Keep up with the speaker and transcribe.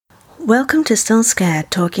Welcome to Still Scared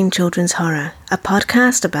Talking Children's Horror, a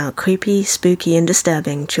podcast about creepy, spooky and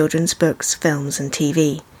disturbing children's books, films and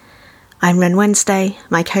TV. I'm Ren Wednesday,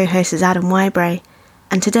 my co-host is Adam Wybray,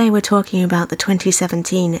 and today we're talking about the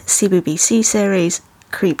 2017 CBBC series,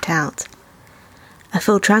 Creeped Out. A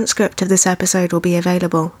full transcript of this episode will be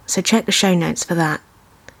available, so check the show notes for that.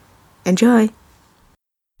 Enjoy!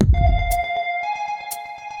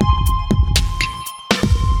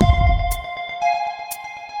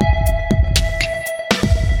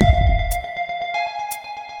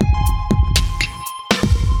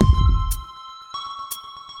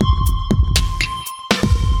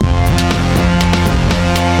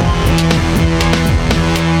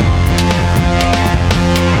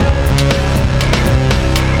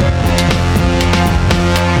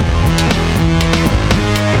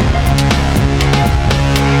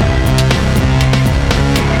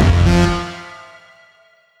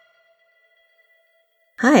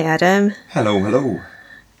 Hi Adam. Hello.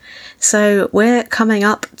 So we're coming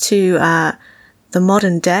up to the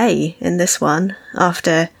modern day in this one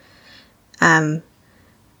after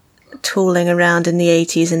tooling around in the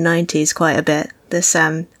 80s and 90s quite a bit. This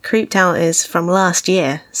Creeped Out is from last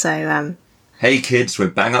year, so... Hey kids, we're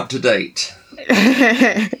bang up to date.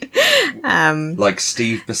 Like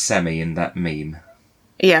Steve Buscemi in that meme.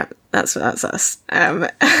 Yeah, that's us.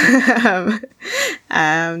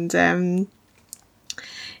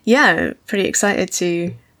 Yeah, pretty excited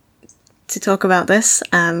to talk about this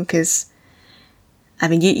because I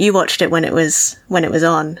mean you watched it when it was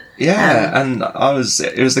on. Yeah, and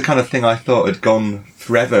it was the kind of thing I thought had gone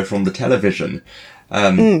forever from the television.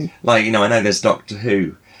 Like, you know, I know there's Doctor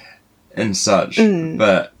Who and such,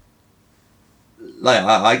 but like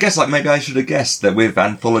I guess like maybe I should have guessed that with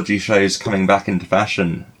anthology shows coming back into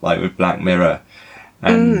fashion, like with Black Mirror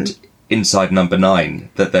and Inside Number 9,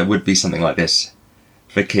 that there would be something like this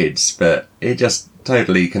for kids, but it just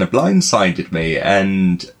totally kind of blindsided me,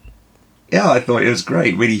 and yeah, I thought it was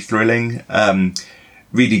great, really thrilling,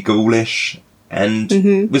 really ghoulish, and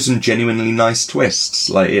with some genuinely nice twists.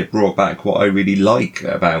 Like, it brought back what I really like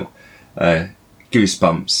about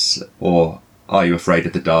Goosebumps or Are You Afraid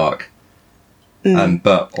of the Dark?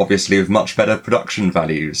 But obviously with much better production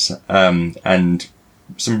values, and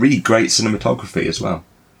some really great cinematography as well.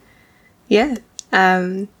 Yeah.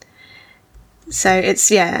 So it's,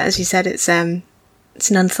 yeah, as you said, it's an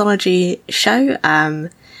anthology show.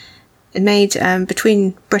 It made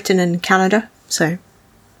between Britain and Canada. So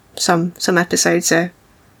some episodes are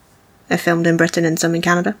filmed in Britain and some in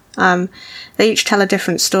Canada. They each tell a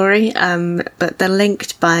different story, but they're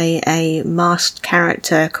linked by a masked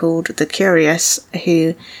character called the Curious,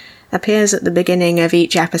 who appears at the beginning of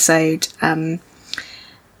each episode.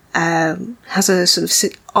 Has a sort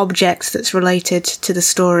of object that's related to the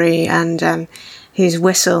story, and whose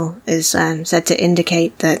whistle is said to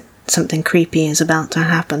indicate that something creepy is about to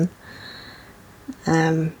happen.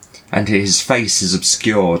 And his face is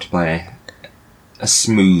obscured by a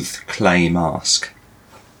smooth clay mask.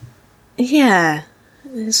 Yeah,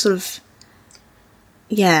 sort of.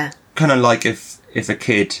 Yeah, kind of like if a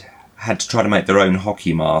kid had to try to make their own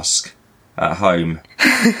hockey mask at home.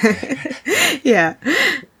 Yeah.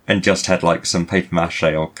 And just had like some paper mache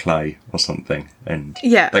or clay or something, and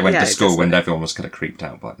they went to school when everyone was kind of creeped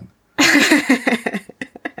out by them.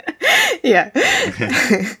 Yeah.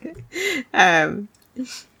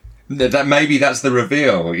 That maybe that's the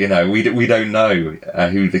reveal. You know, we don't know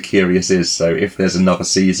who the Curious is. So if there's another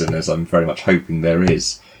season, as I'm very much hoping there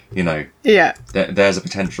is, you know, there's a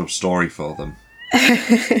potential story for them.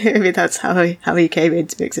 Maybe that's how he came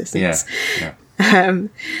into existence. Yeah.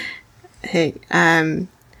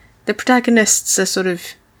 The protagonists are sort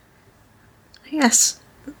of, I guess,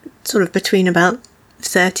 sort of between about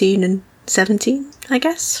 13 and 17, I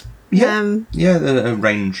guess. Yeah. A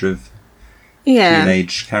range of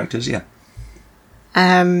teenage characters, yeah.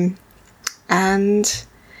 And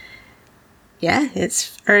yeah,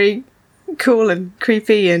 it's very cool and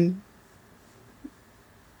creepy, and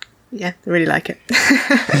yeah, I really like it.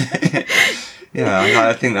 Yeah,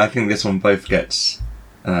 I think this one both gets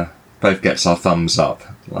our thumbs up.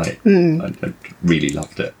 Like, I really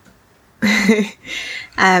loved it.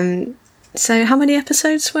 So how many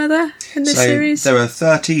episodes were there in this series? There were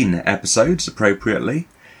 13 episodes, appropriately.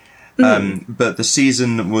 But the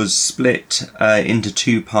season was split into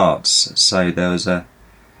two parts. So there was a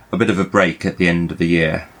bit of a break at the end of the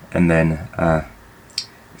year, and then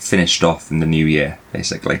finished off in the new year,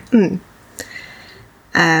 basically.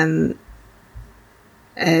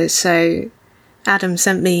 So Adam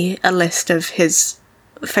sent me a list of his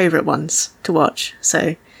favourite ones to watch.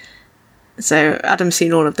 So Adam's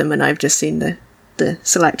seen all of them, and I've just seen the the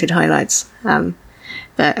selected highlights.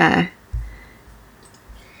 But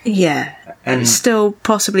yeah, And still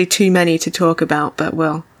possibly too many to talk about, but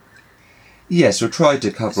we'll... yes, we'll try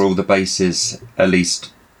to cover all the bases, at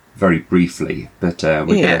least very briefly, but we're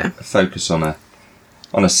going to focus on a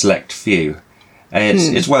select few. And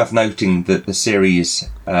it's worth noting that the series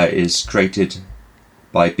is created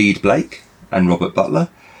by Bede Blake and Robert Butler,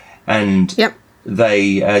 and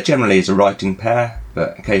they generally, as a writing pair,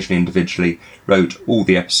 but occasionally individually, wrote all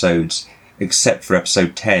the episodes except for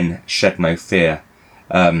episode 10, Shed No Fear,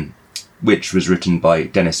 which was written by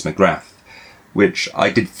Dennis McGrath, which I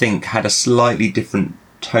did think had a slightly different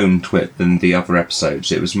tone to it than the other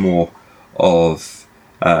episodes. It was more of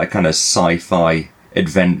a kind of sci-fi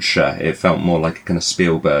adventure. It felt more like a kind of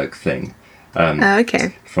Spielberg thing from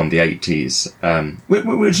the 80s,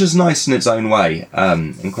 which was nice in its own way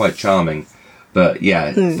and quite charming. But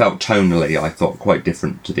yeah, it felt tonally, I thought, quite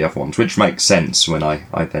different to the other ones, which makes sense when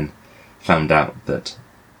I then found out that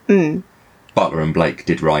Butler and Blake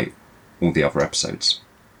did write all the other episodes.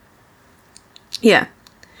 Yeah.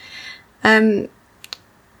 So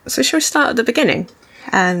shall we start at the beginning?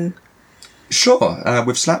 Sure,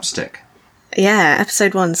 with Slapstick. Yeah,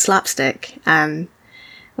 episode 1, Slapstick,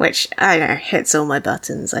 which, I don't know, hits all my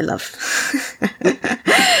buttons. I love.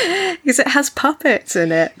 Because it has puppets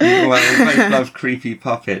in it. Well, we both love creepy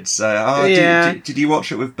puppets. Did you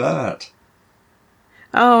watch it with Bert?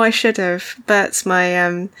 Oh, I should have. Bert's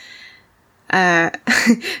my... Bert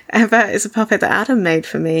is a puppet that Adam made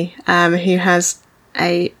for me, who has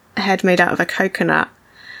a head made out of a coconut,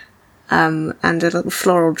 and a little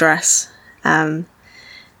floral dress.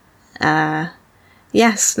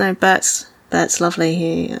 Yes, no, Bert's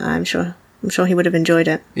lovely. I'm sure he would have enjoyed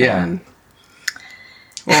it. Yeah.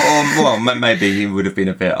 Well, maybe he would have been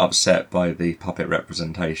a bit upset by the puppet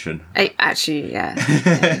representation. Actually, yeah,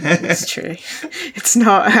 it's true. It's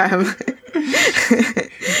not.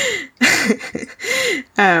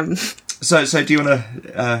 So do you want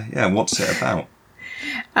to? What's it about?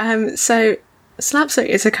 So Slapstick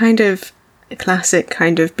is a kind of classic,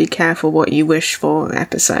 kind of be careful what you wish for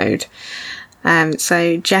episode.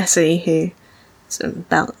 So Jessie, who is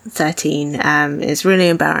about 13, is really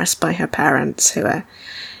embarrassed by her parents, who are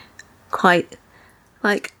quite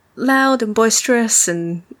like loud and boisterous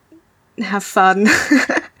and have fun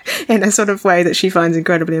in a sort of way that she finds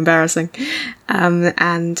incredibly embarrassing.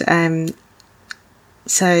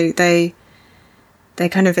 So they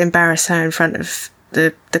kind of embarrass her in front of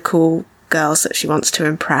the cool girls that she wants to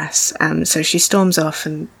impress. So she storms off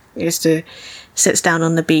and sits down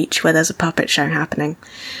on the beach where there's a puppet show happening.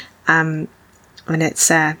 And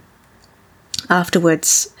it's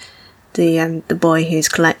afterwards the boy who's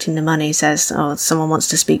collecting the money says, "Oh, someone wants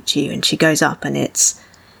to speak to you," and she goes up and it's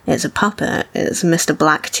a puppet. It's Mr.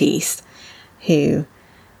 Blackteeth, who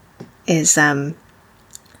is not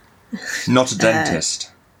a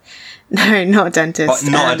dentist. No, not a dentist.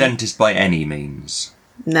 But not a dentist by any means.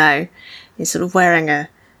 No, he's sort of wearing a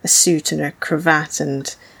suit and a cravat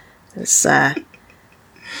and this a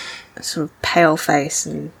sort of pale face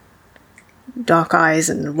and dark eyes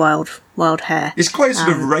and wild hair. It's quite sort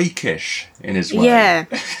of rakish in his way. Yeah,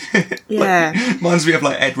 yeah. Reminds me of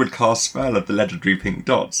like Edward Carr Spell of the legendary Pink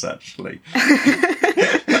Dots, actually.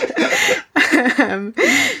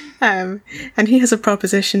 And he has a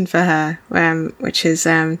proposition for her, which is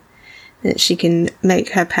that she can make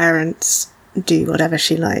her parents do whatever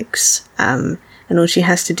she likes, and all she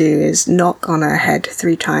has to do is knock on her head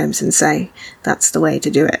 3 times and say, "That's the way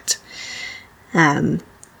to do it."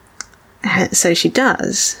 So she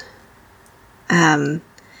does, and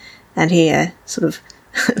he sort of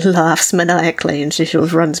laughs maniacally, and she sort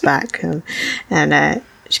of runs back, and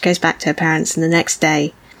she goes back to her parents, and the next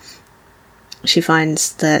day she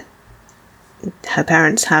finds that her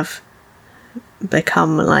parents have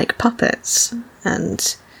become like puppets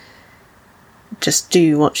and just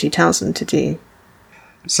do what she tells them to do.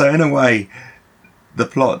 So in a way, the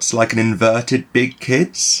plot's like an inverted Big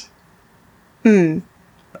Kids.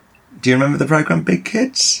 Do you remember the programme Big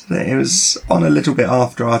Kids? It was on a little bit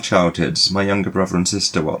after our childhoods. My younger brother and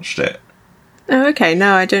sister watched it. Oh, okay.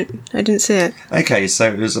 No, I didn't see it. Okay,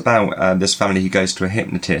 so it was about this family who goes to a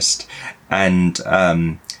hypnotist, and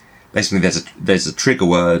basically there's a trigger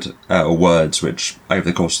word or words which over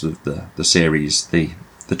the course of the series the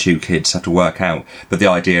 2 kids have to work out. But the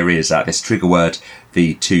idea is that this trigger word,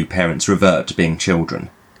 the 2 parents revert to being children.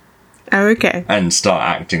 Oh, okay. And start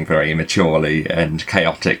acting very immaturely and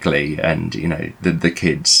chaotically, and the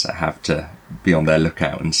kids have to be on their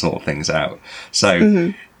lookout and sort things out.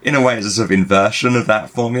 So in a way, it's a sort of inversion of that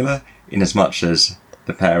formula, in as much as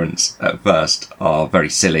the parents at first are very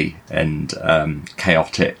silly and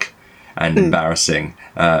chaotic and embarrassing,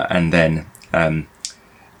 and then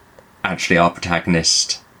actually our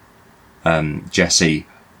protagonist, Jessie,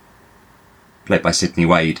 played by Sydney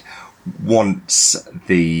Wade, wants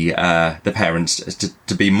the parents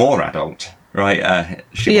to be more adult, right?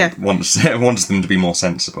 She wants them to be more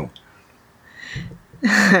sensible.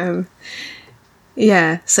 So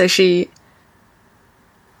she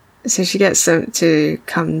gets them to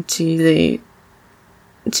come to the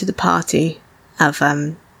party of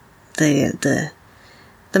the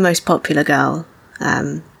most popular girl,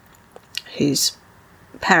 whose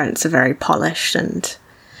parents are very polished and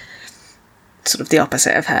sort of the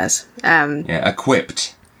opposite of hers.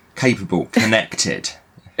 Equipped, capable, connected.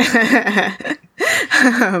 And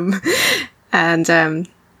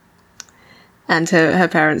her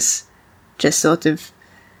parents just sort of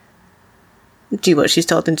do what she's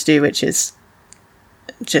told them to do, which is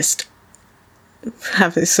just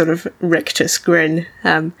have this sort of rictus grin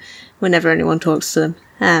whenever anyone talks to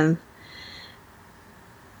them. And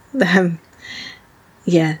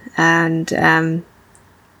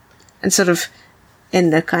sort of in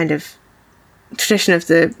the kind of tradition of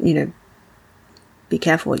the, be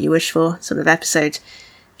careful what you wish for sort of episode,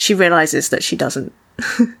 she realises that she doesn't.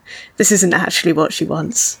 This isn't actually what she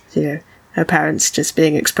wants. Her parents just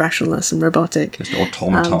being expressionless and robotic. Just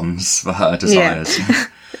automatons for her desires. Yeah.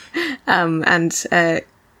 And sort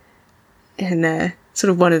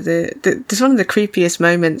of one of the creepiest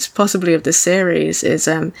moments possibly of the series is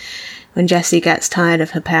when Jessie gets tired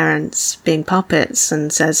of her parents being puppets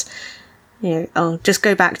and says, just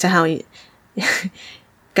go back to how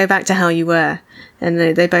you were. And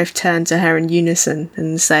they both turn to her in unison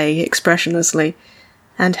and say expressionlessly,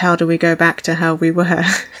 "And how do we go back to how we were?"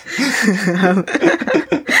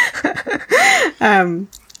 But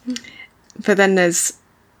then there's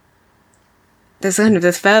kind of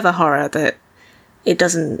this further horror that it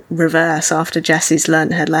doesn't reverse after Jessie's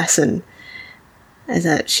learnt her lesson, is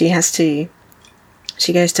that she goes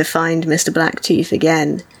to find Mr. Blacktooth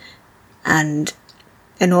again, and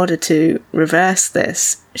in order to reverse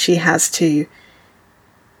this, she has to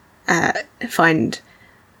find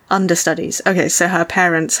understudies. Okay, so her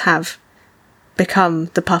parents have become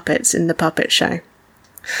the puppets in the puppet show.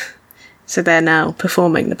 So they're now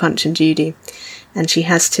performing the Punch and Judy, and she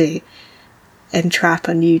has to entrap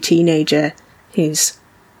a new teenager who's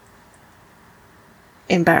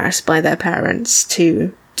embarrassed by their parents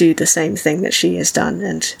to do the same thing that she has done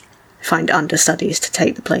and find understudies to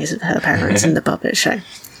take the place of her parents in the puppet show.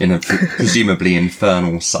 In a presumably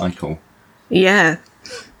infernal cycle. Yeah.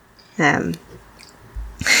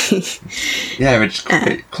 It's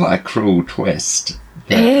quite a cruel twist.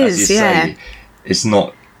 It is, say, it's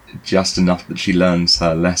not just enough that she learns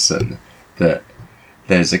her lesson, that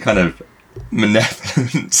there's a kind of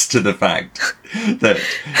malevolence to the fact that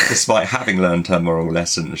despite having learned her moral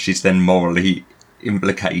lesson, she's then morally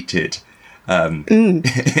implicated into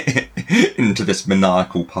this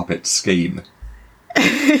maniacal puppet scheme.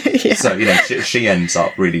 Yeah. So, she ends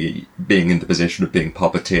up really being in the position of being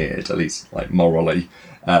puppeteered, at least like morally,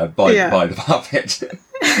 by the puppet.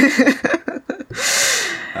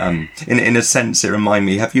 In a sense, it reminded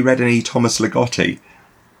me, have you read any Thomas Ligotti?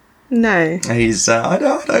 No. He's, I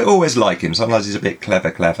don't always like him. Sometimes he's a bit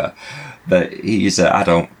clever, but he's an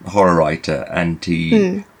adult horror writer, and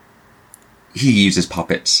he uses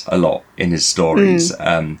puppets a lot in his stories,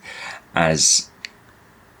 as,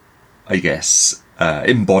 I guess,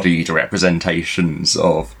 embodied representations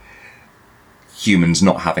of humans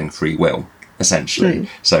not having free will, essentially.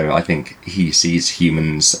 So I think he sees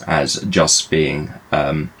humans as just being,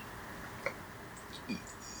 the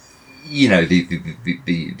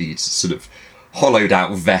sort of hollowed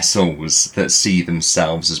out vessels that see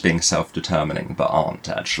themselves as being self-determining but aren't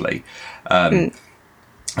actually. And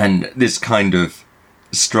this kind of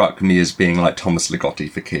struck me as being like Thomas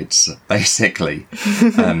Ligotti for kids, basically.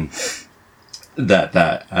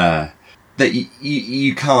 That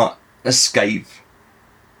you can't escape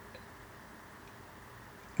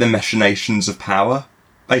the machinations of power,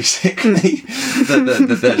 basically.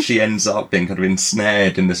 that she ends up being kind of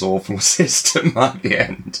ensnared in this awful system at the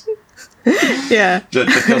end. Yeah.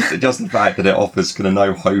 Just the fact that it offers kind of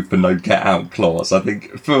no hope and no get out clause, I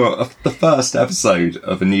think, for the first episode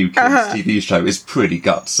of a new kids TV show is pretty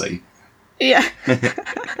gutsy. Yeah.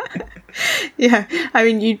 Yeah. I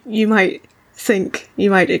mean, you might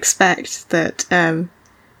expect that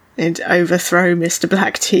it'd overthrow Mr.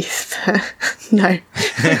 Blacktooth, but no.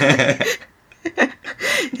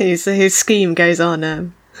 His scheme goes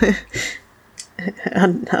on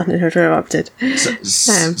uninterrupted.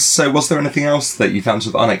 So was there anything else that you found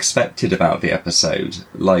sort of unexpected about the episode?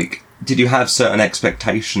 Like, did you have certain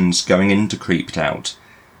expectations going into Creeped Out?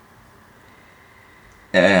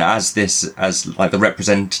 As like the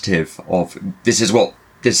representative of this is what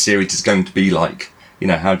this series is going to be like. You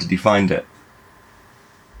know, how did you find it?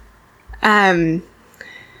 I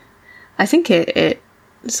think it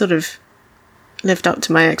sort of lived up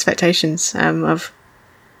to my expectations. I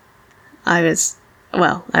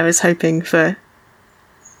was hoping for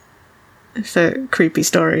creepy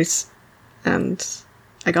stories, and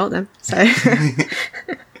I got them. So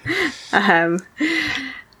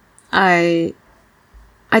I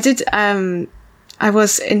did. I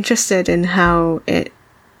was interested in how it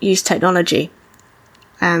used technology,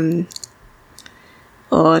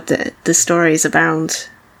 or the stories around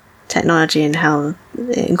technology and how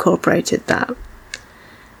it incorporated that.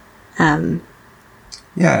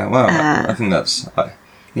 Yeah, well, I think that's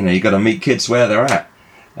you got to meet kids where they're at.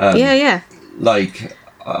 Yeah. Like,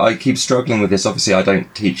 I keep struggling with this. Obviously, I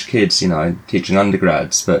don't teach kids. I'm teaching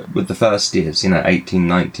undergrads, but with the first years, 18,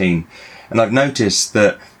 19. And I've noticed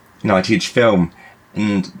that, I teach film,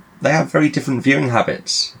 and they have very different viewing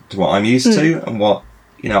habits to what I'm used to and what,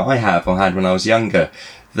 I have or had when I was younger.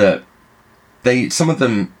 That some of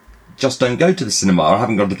them just don't go to the cinema or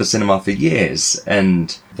haven't gone to the cinema for years,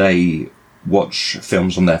 and they watch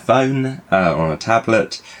films on their phone or on a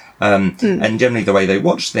tablet. And generally the way they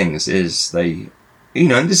watch things is they,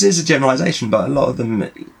 and this is a generalisation, but a lot of them,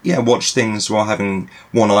 watch things while having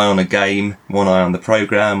one eye on a game, one eye on the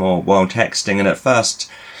programme, or while texting. And at first,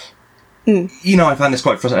 I found this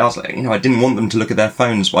quite frustrating. I was like, I didn't want them to look at their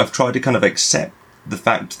phones, but I've tried to kind of accept the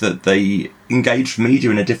fact that they engage with media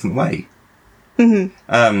in a different way. And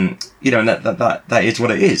that is what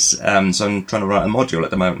it is. So I'm trying to write a module at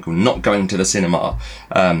the moment called Not Going to the Cinema,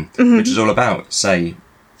 which is all about, say,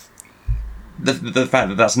 the fact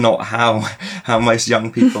that that's not how most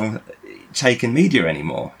young people take in media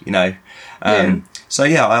anymore, So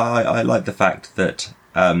I like the fact that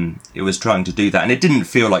it was trying to do that, and it didn't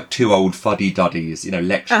feel like two old fuddy-duddies,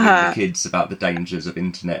 lecturing the kids about the dangers of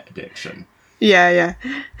internet addiction. Yeah.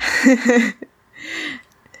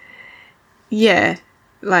 Yeah,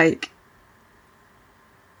 like...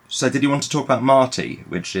 So did you want to talk about Marty,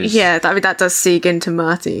 which is... Yeah, that does seeg into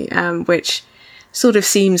Marty, which sort of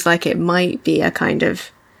seems like it might be a kind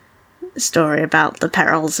of story about the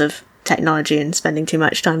perils of technology and spending too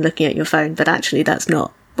much time looking at your phone, but actually that's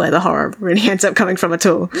not where the horror really ends up coming from at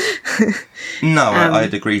all. No,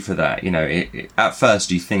 I'd agree for that. At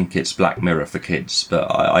first you think it's Black Mirror for kids,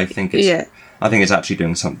 but I think it's... Yeah. I think it's actually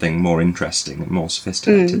doing something more interesting and more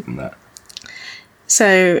sophisticated than that.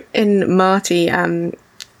 So in Marty,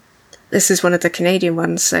 this is one of the Canadian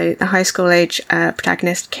ones. So the high school age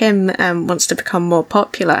protagonist Kim wants to become more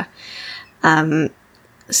popular.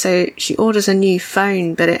 So she orders a new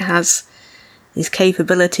phone, but it has these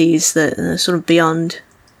capabilities that are sort of beyond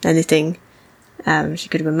anything she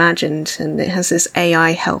could have imagined. And it has this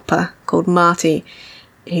AI helper called Marty,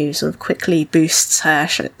 who sort of quickly boosts her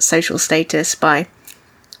social status by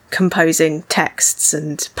composing texts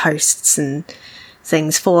and posts and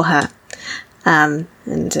things for her, and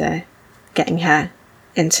getting her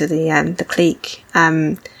into the clique.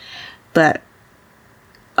 But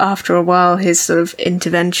after a while, his sort of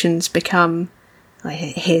interventions become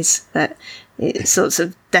that it sort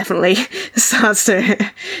of definitely starts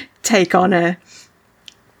to take on a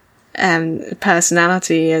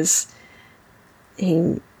personality as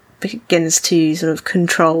he begins to sort of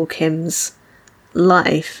control Kim's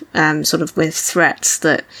life, sort of with threats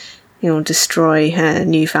that he'll destroy her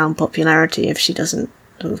newfound popularity if she doesn't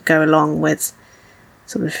sort of go along with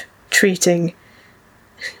sort of treating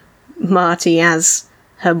Marty as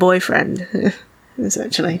her boyfriend,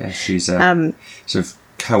 essentially. Yeah, she's sort of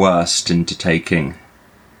coerced into taking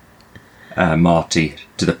Marty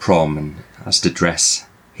to the prom and has to dress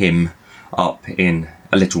him up in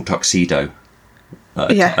a little tuxedo,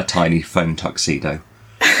 a tiny foam tuxedo.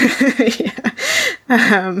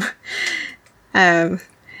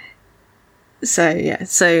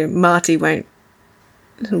 So Marty won't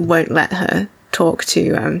let her talk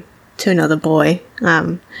to another boy,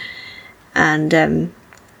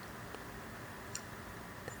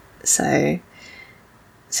 so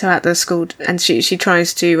at the school, and she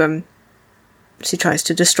tries to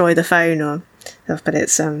destroy the phone, but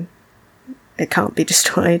it can't be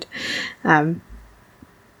destroyed,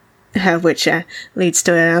 which leads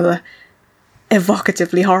to another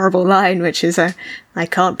evocatively horrible line, which is I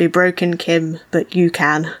can't be broken, Kim, but you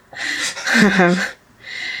can.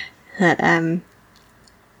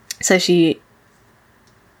 So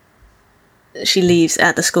she leaves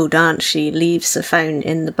at the school dance. She leaves the phone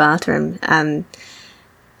in the bathroom, and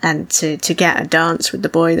to get a dance with the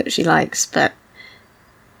boy that she likes, but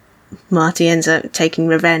Marty ends up taking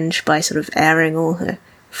revenge by sort of airing all her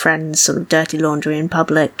friends' sort of dirty laundry in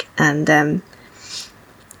public, and then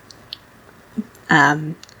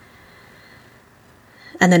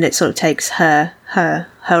it sort of takes her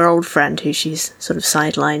old friend, who she's sort of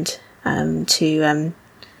sidelined, to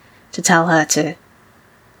tell her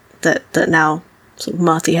that now sort of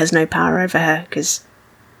Marty has no power over her because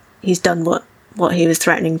he's done what he was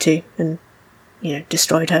threatening to, and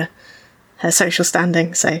destroyed her social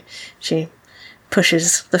standing. So she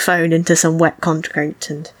pushes the phone into some wet concrete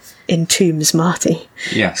and entombs Marty.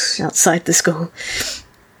 Yes. Outside the school.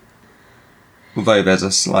 Although there's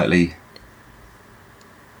a slightly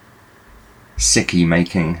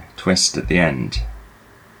sicky-making twist at the end.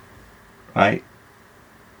 Right?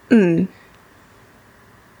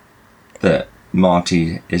 That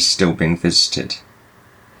Marty is still being visited.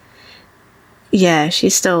 Yeah, she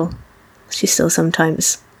still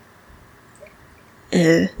sometimes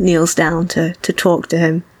kneels down to talk to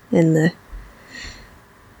him in the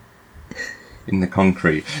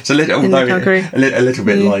concrete. It's a little, although a little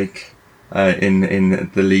bit like in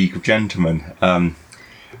the League of Gentlemen,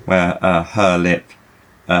 where her lip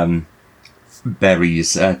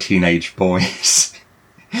buries teenage boys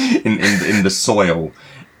in the soil,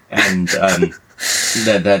 and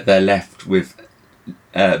they're left with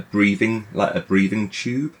breathing, like a breathing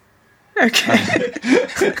tube. Okay.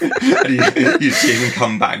 And you see him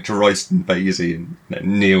come back to Royston Vasey and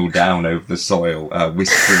kneel down over the soil,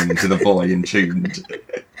 whispering to the boy entombed.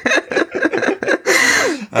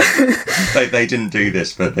 They didn't do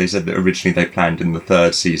this, but they said that originally they planned in the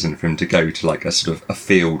third season for him to go to like a sort of a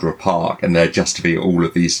field or a park, and there'd just be all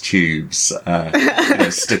of these tubes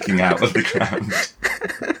sticking out of the ground.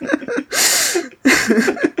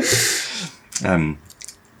 I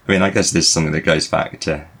mean, I guess this is something that goes back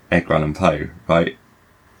to Edgar Allan Poe, right?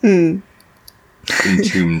 Entombed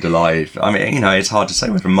alive. I mean, it's hard to say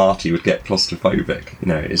whether Marty would get claustrophobic.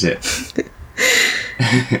 Is it?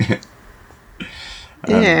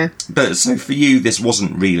 Yeah. But so for you, this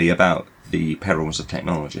wasn't really about the perils of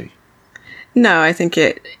technology. No, I think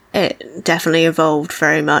it definitely evolved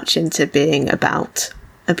very much into being about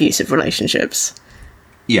abusive relationships.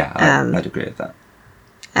 Yeah, I'd agree with that.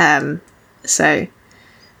 So,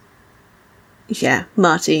 yeah,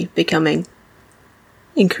 Marty becoming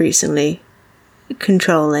increasingly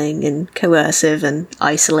controlling and coercive and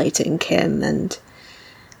isolating Kim, and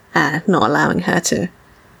not allowing her to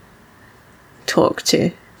talk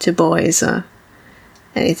to boys or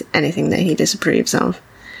anything that he disapproves of.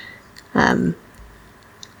 And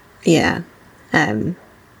I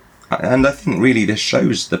think really this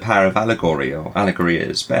shows the power of allegory, or allegory at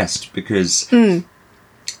its best, because I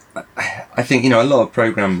think, a lot of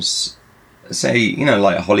programmes say,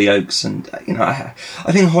 like Hollyoaks, and, I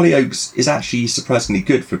think Hollyoaks is actually surprisingly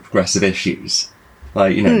good for progressive issues.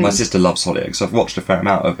 Like, my sister loves Hollyoaks, so I've watched a fair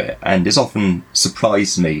amount of it, and it's often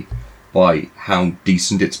surprised me by how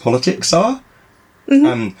decent its politics are.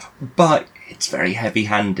 But it's very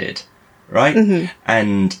heavy-handed, right?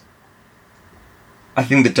 And I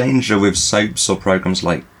think the danger with soaps or programmes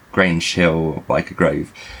like Grange Hill or Byker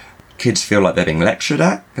Grove, kids feel like they're being lectured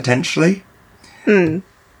at, potentially. And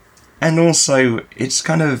also, it's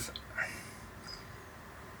kind of,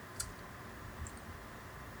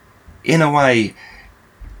 in a way,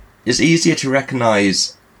 it's easier to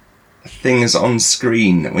recognise things on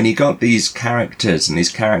screen when you got these characters and these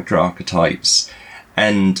character archetypes,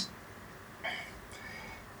 and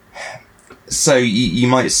so you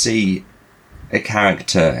might see a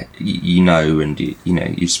character and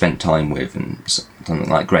you've spent time with, and something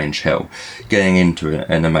like Grange Hill, getting into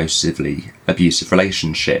an emotively abusive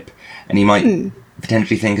relationship, and you might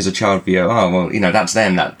potentially think as a child viewer, oh well, that's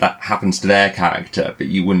them, that happens to their character, but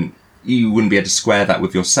you wouldn't be able to square that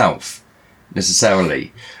with yourself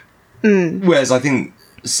necessarily. Whereas I think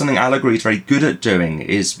something allegory is very good at doing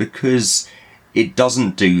is because it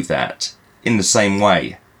doesn't do that in the same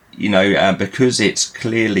way, because it's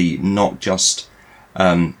clearly not just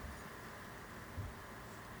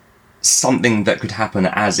something that could happen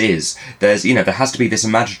as is. There's, there has to be this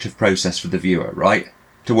imaginative process for the viewer, right?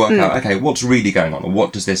 To work out, okay, what's really going on, or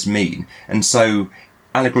what does this mean? And so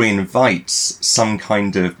allegory invites some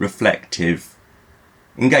kind of reflective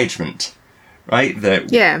engagement. Right?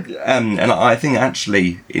 And I think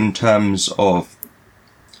actually, in terms of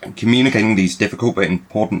communicating these difficult but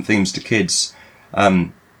important themes to kids,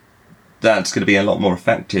 that's going to be a lot more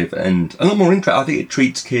effective and a lot more interesting. I think it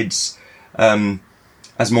treats kids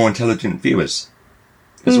as more intelligent viewers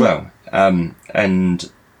as well.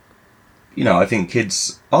 And, you know, I think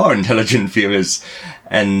kids are intelligent viewers.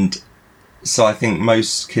 And so I think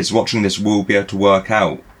most kids watching this will be able to work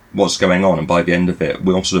out what's going on. And by the end of it,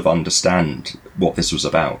 we'll sort of understand what this was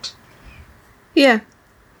about. Yeah.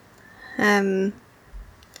 And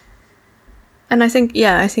I think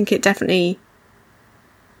it definitely,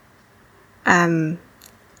 I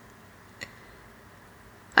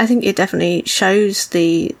think it definitely shows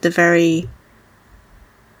the very,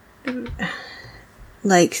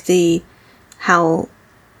 like, how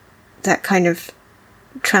that kind of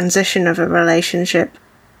transition of a relationship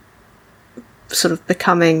sort of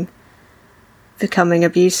becoming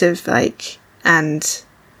abusive, like, and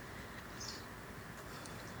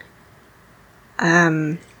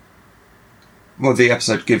well, the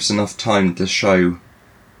episode gives enough time to show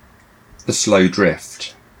the slow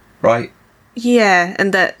drift, right? Yeah,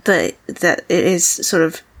 and that it is sort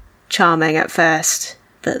of charming at first,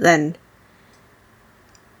 but then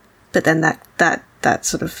that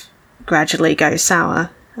sort of gradually goes sour.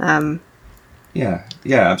 Yeah,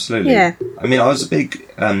 absolutely. Yeah. I mean, I was a big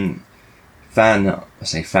fan. I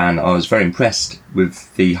say fan. I was very impressed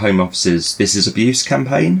with the Home Office's "This Is Abuse"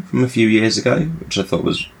 campaign from a few years ago, which I thought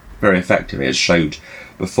was very effective. It showed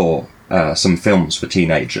before some films for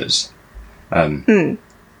teenagers, and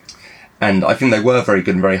I think they were very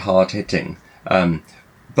good and very hard hitting.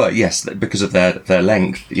 But yes, because of their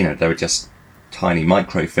length, you know, they were just tiny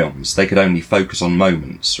microfilms. They could only focus on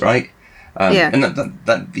moments, right? And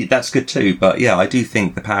that's good too. But yeah, I do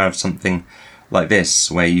think the power of something like this,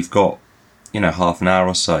 where you've got, you know, half an hour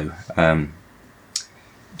or so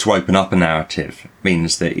to open up a narrative,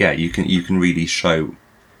 means that you can really show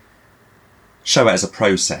it as a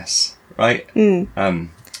process, right?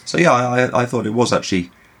 So yeah, I thought it was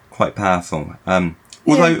actually quite powerful.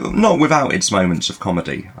 Although not without its moments of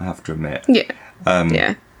comedy, I have to admit. Yeah.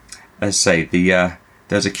 As I say,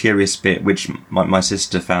 there's a curious bit which my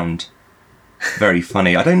sister found very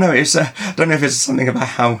funny. I don't know. I don't know if it's something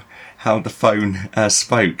about how the phone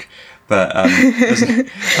spoke, but there's a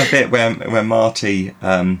bit where Marty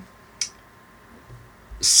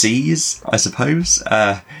sees, I suppose,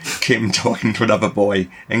 Kim talking to another boy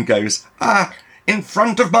and goes, "Ah, in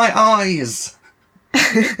front of my eyes."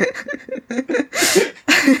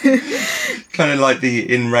 Kind of like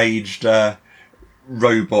the enraged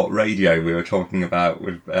robot radio we were talking about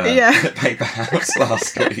with Paper House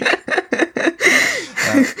last week.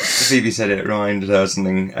 Phoebe said it reminded her of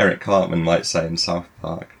something Eric Cartman might say in South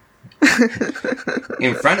Park.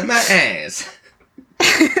 In front of my eyes.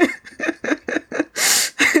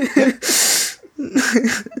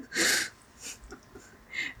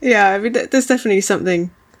 Yeah, I mean, there's definitely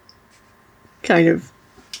something kind of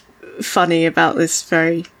funny about this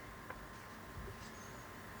very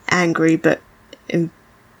angry but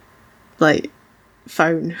like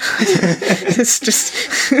phone. It's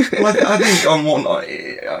just well, I think on one,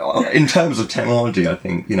 in terms of technology, I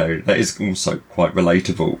think, you know, that is also quite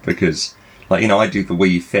relatable because, like, you know, I do the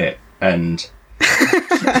Wii Fit, and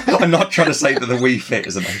I'm not trying to say that the Wii Fit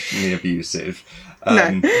is emotionally abusive.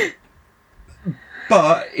 No.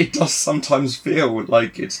 But it does sometimes feel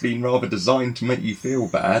like it's been rather designed to make you feel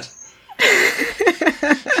bad.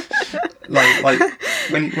 like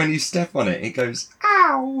when you step on it, it goes,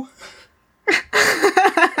 "Ow!"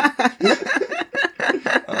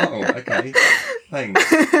 Oh, okay.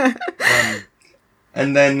 Thanks.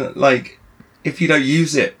 And then, like, if you don't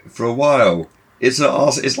use it for a while, it's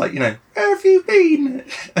like, you know, "Where have you been?"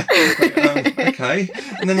 Okay.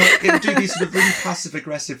 And then, like, it'll do these sort of really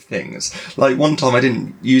passive-aggressive things. Like, one time I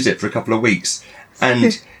didn't use it for a couple of weeks,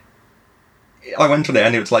 and I went on it,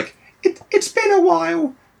 and it was like, it's been a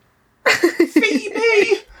while.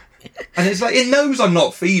 Phoebe! And it's like, it knows I'm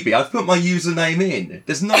not Phoebe. I've put my username in.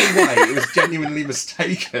 There's no way it was genuinely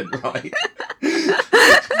mistaken, right?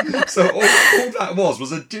 So all that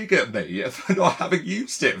was a dig at me for not having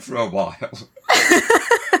used it for a while.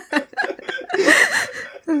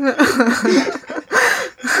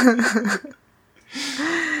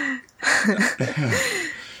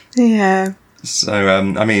 Yeah. So,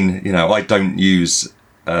 I mean, you know, I don't use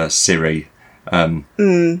Siri.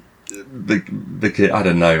 Because, I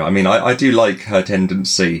don't know. I mean, I do like her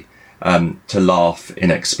tendency to laugh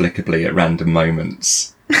inexplicably at random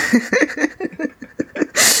moments.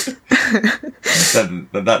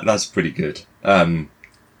 That's pretty good.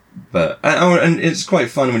 But and it's quite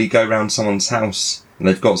fun when you go around someone's house and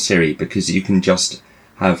they've got Siri, because you can just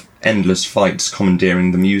have endless fights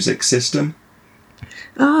commandeering the music system.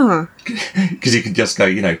 Oh. Because you can just go,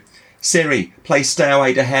 you know, "Siri, play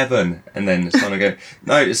Stairway to Heaven," and then someone will go,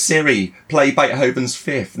 "No, Siri, play Beethoven's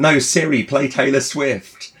Fifth. No, Siri, play Taylor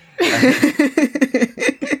Swift."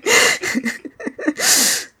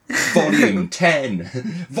 Volume 10,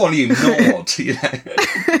 Volume 0, you know.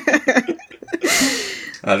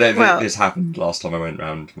 This happened last time I went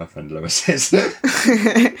round my friend Lewis's.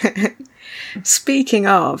 Speaking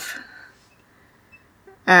of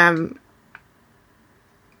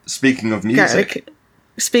music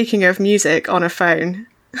on a phone.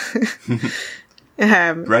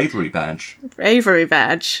 Bravery Badge. Bravery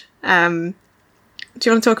Badge. Do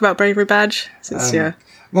you want to talk about Bravery Badge? Since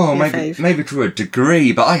well, maybe to a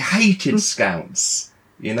degree, but I hated Scouts.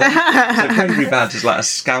 You know, so Bravery Badge is like a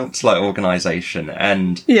Scouts-like organisation,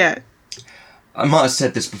 and yeah, I might have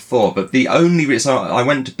said this before, but the only reason I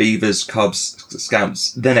went to Beavers, Cubs,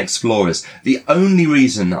 Scouts, then Explorers. The only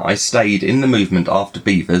reason I stayed in the movement after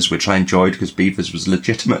Beavers, which I enjoyed because Beavers was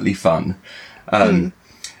legitimately fun,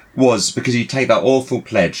 was because you take that awful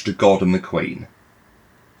pledge to God and the Queen.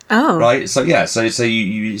 Oh. Right? So, yeah, so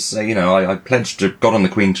you say, you know, I pledged to God and the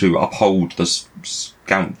Queen to uphold the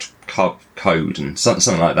Scout Cub code and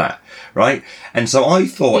something like that, right? And so I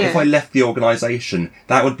thought if I left the organisation,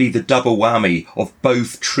 that would be the double whammy of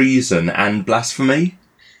both treason and blasphemy.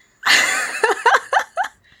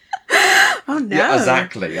 Oh, no. Yeah,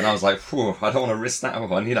 exactly. And I was like, I don't want to risk that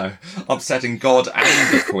one, you know, upsetting God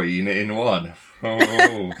and the Queen in one. Oh,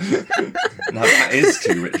 no, that is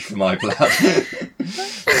too rich for my blood.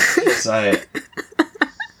 So,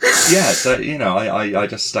 yeah, so, you know, I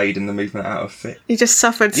just stayed in the movement out of fear. You just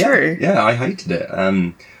suffered through? Yeah, I hated it.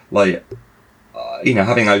 You know,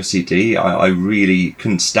 having OCD, I really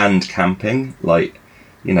couldn't stand camping. Like,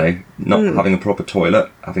 you know, not having a proper toilet,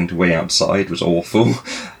 having to wee outside was awful.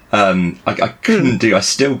 I couldn't do, I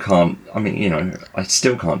still can't, I mean, you know, I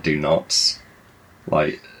still can't do knots.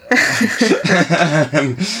 Like...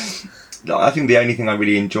 I think the only thing I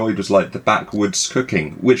really enjoyed was like the backwoods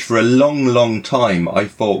cooking, which for a long, long time I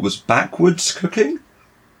thought was backwards cooking.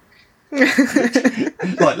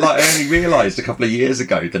 like I only realised a couple of years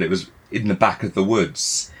ago that it was in the back of the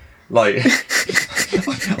woods. Like I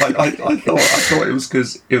thought it was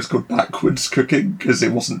because it was called backwards cooking because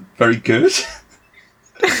it wasn't very good.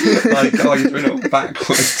 Like, oh, you're doing it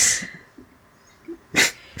backwards.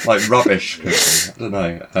 Like rubbish cooking, I don't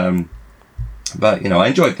know. But, you know, I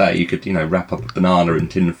enjoyed that. You could, you know, wrap up a banana in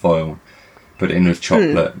tin foil, put it in with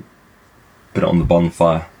chocolate, put it on the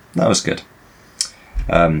bonfire. That was good.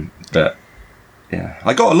 But, yeah.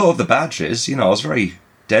 I got a lot of the badges, you know, I was very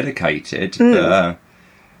dedicated, but,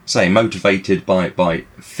 motivated by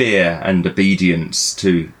fear and obedience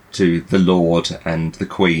to the Lord and the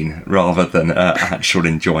Queen, rather than actual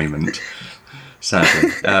enjoyment.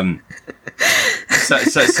 Sadly. So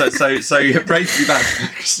Bravery Badge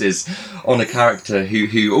focuses on a character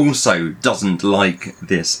who also doesn't like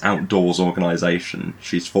this outdoors organisation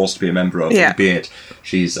she's forced to be a member of, albeit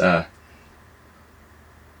she's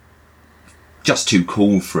just too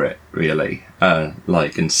cool for it, really,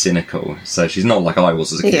 and cynical. So she's not like I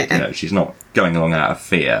was as a kid, you know, she's not going along out of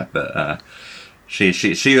fear, but she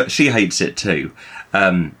hates it too.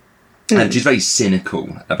 And she's very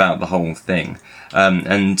cynical about the whole thing.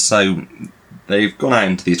 And so they've gone out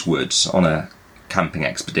into these woods on a camping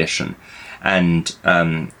expedition, and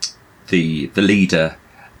the leader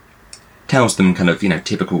tells them kind of, you know,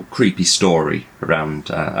 typical creepy story around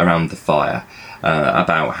the fire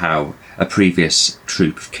about how a previous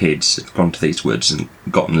troop of kids had gone to these woods and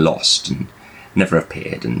gotten lost and never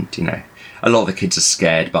appeared, and, you know, a lot of the kids are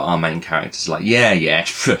scared, but our main character's like, yeah,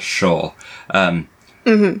 for sure.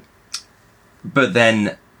 But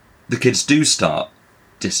then the kids do start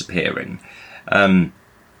disappearing. And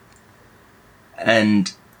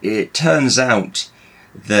it turns out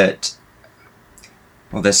that,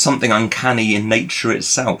 well, there's something uncanny in nature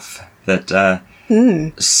itself, that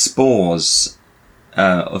spores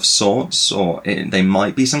of sorts, or they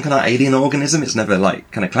might be some kind of alien organism, it's never,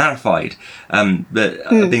 like, kind of clarified, that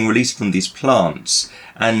are being released from these plants.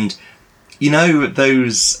 And, you know,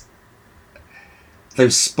 those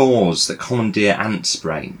spores that commandeer ants'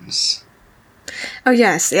 brains. Oh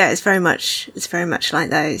yes, yeah, it's very much like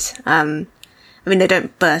those. I mean, they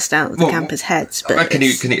don't burst out of the campers' heads, but can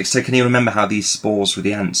you remember how these spores with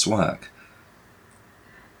the ants work?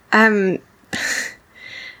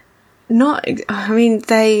 Not. I mean,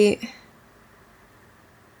 they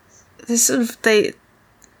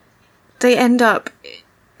end up,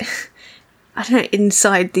 I don't know,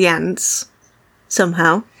 inside the ants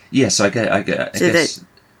somehow. Yes, I guess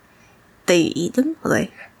they eat them, or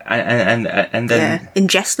they and then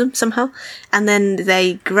ingest them somehow, and then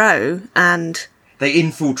they grow and they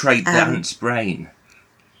infiltrate the ant's brain.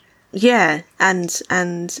 Yeah, and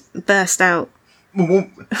burst out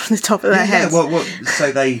on the top of their heads.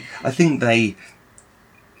 So I think they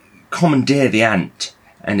commandeer the ant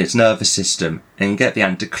and its nervous system and get the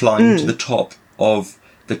ant to climb to the top of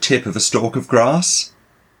the tip of a stalk of grass.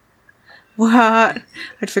 What?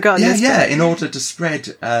 I'd forgotten this. Yeah, in order to spread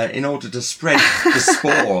the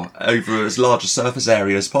spore over as large a surface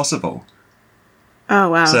area as possible. Oh,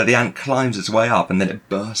 wow. So the ant climbs its way up and then it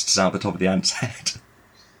bursts out the top of the ant's head.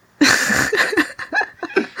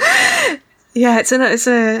 Yeah, it's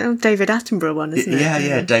a David Attenborough one, isn't it?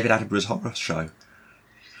 Yeah, David Attenborough's horror show.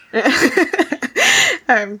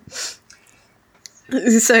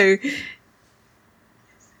 So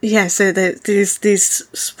these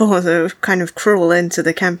spores are kind of crawl into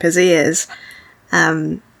the camper's ears,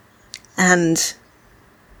 and kind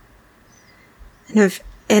of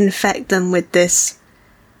infect them with this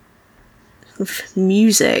sort of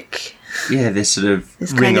music. Yeah, this sort of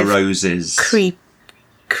this Ring kind of Roses.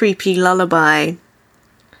 Creepy lullaby.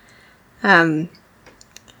 Yeah.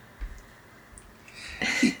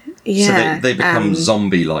 So they become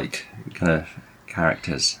zombie-like kind of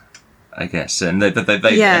characters, I guess, and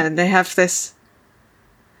they have this.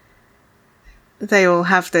 They all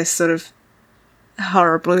have this sort of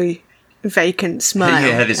horribly vacant smile.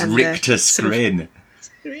 Yeah, this rictus grin.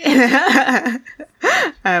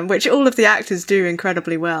 Which all of the actors do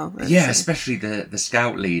incredibly well. Yeah, especially the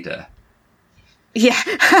scout leader. Yeah,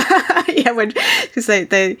 yeah, because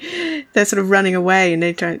they're sort of running away and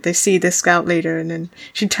they see the scout leader and then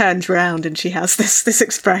she turns around and she has this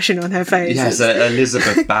expression on her face. Yes,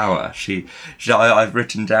 Elizabeth Bauer. I've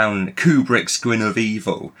written down Kubrick's grin of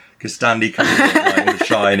evil because Stanley Kubrick, like in The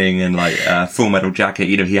Shining and Full Metal Jacket,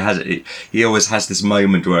 he always has this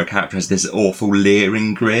moment where a character has this awful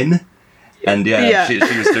leering grin, and she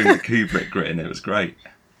was doing the Kubrick grin. It was great.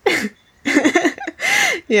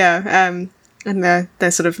 Yeah. And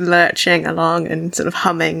they're sort of lurching along and sort of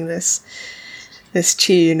humming this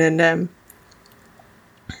tune, and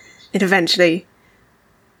it eventually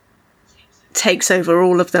takes over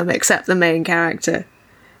all of them except the main character.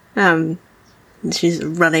 She's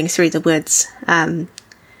running through the woods, and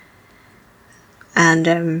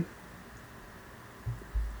then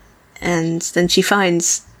she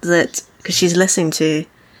finds that because she's listening to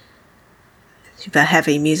super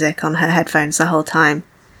heavy music on her headphones the whole time.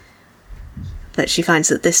 That she finds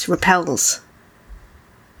that this repels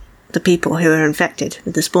the people who are infected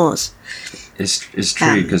with the spores. It's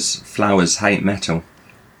true, because flowers hate metal.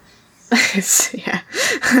 Yeah.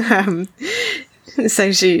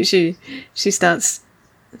 So she starts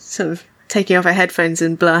sort of taking off her headphones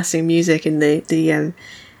and blasting music, and the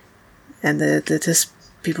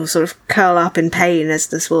people sort of curl up in pain as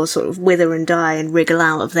the spores sort of wither and die and wriggle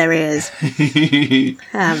out of their ears. It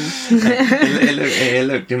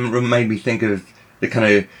made me think of the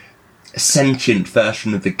kind of sentient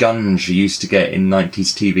version of the guns you used to get in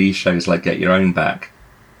 90s TV shows like Get Your Own Back.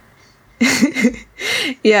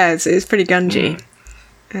 Yeah, it's pretty gungy.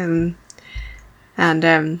 And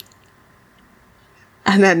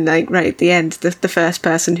then right at the end, the first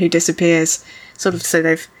person who disappears, sort of, so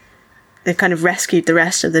they've kind of rescued the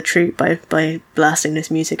rest of the troop by blasting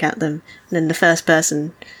this music at them. And then the first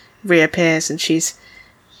person reappears, and she's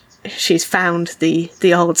found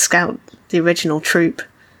the old scout, the original troop,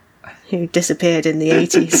 who disappeared in the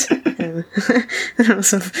 80s.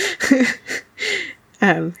 Sort of,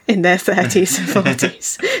 in their 30s and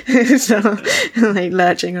 40s. So, like,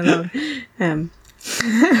 lurching along.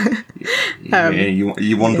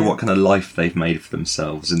 You wonder what kind of life they've made for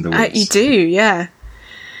themselves in the woods. You do, yeah.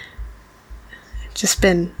 Just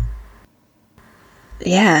been,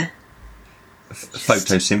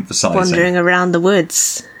 photosynthesizing, wandering around the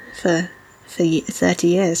woods for 30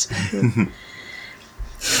 years.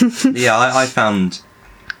 Yeah, I found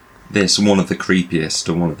this one of the creepiest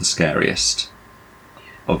or one of the scariest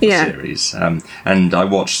of the series, and I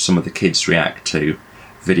watched some of the kids react to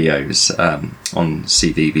videos on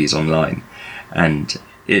CVBs online, and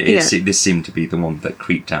this seemed to be the one that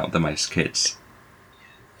creeped out the most kids.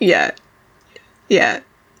 Yeah.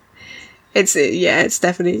 It's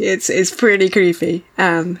definitely it's pretty creepy.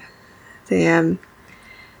 The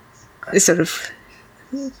sort of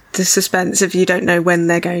the suspense of you don't know when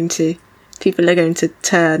people are going to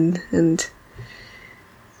turn, and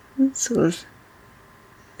sort of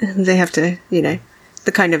they have to, the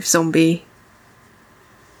kind of zombie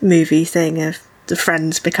movie thing of the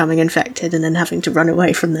friends becoming infected and then having to run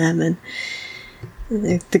away from them, and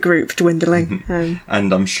the group dwindling.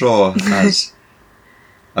 And I'm sure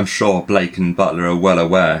Blake and Butler are well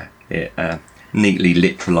aware it neatly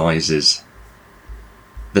literalises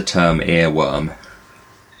the term earworm.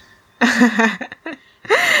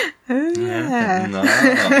 Oh, yeah. No.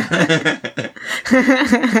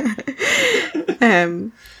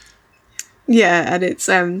 Yeah, and it's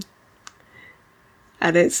yeah,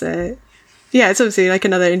 it's obviously like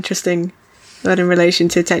another interesting one in relation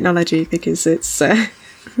to technology, because it's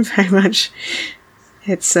very much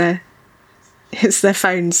it's their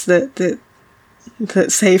phones that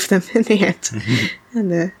save them in the end.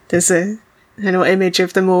 And there's an image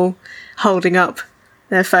of them all holding up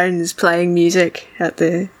their phones, playing music at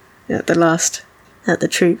the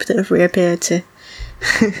troop that have reappeared to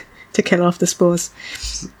to kill off the spores.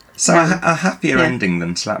 So a happier ending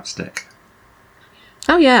than Slapstick.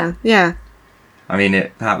 Oh yeah. I mean,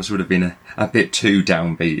 it perhaps would have been a bit too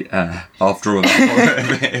downbeat after all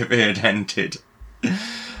that if it had ended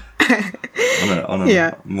on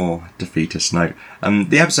a more defeatist note.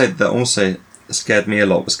 The episode that also scared me a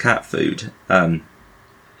lot was Cat Food.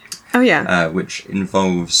 Which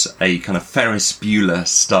involves a kind of Ferris Bueller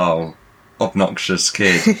style obnoxious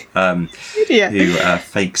kid who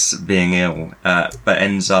fakes being ill, but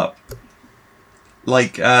ends up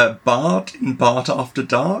like Bart in Bart After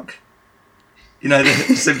Dark. You know,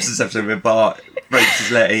 the Simpsons episode where Bart breaks his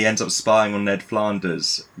leg, he ends up spying on Ned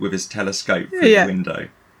Flanders with his telescope through the window.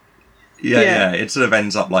 Yeah, it sort of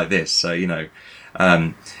ends up like this. So, you know,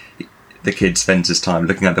 the kid spends his time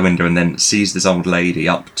looking out the window and then sees this old lady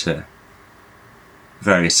up to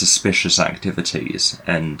various suspicious activities,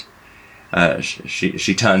 and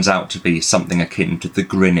she turns out to be something akin to the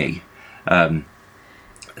Grinny.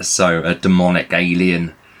 So a demonic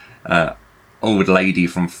alien old lady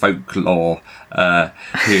from folklore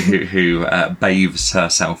who bathes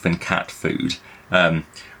herself in cat food,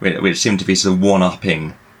 which seemed to be sort of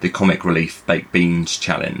one-upping the Comic Relief Baked Beans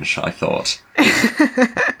challenge, I thought.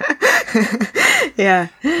 Yeah.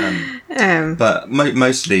 But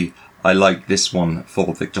mostly I like this one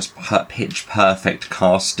for the just pitch perfect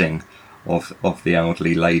casting of the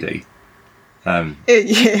elderly lady.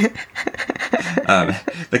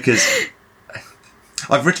 Because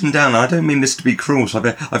I've written down, I don't mean this to be cruel, so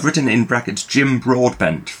I've written in brackets Jim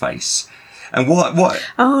Broadbent face. And what?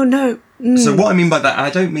 Oh no. So what I mean by that, I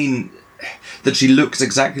don't mean that she looks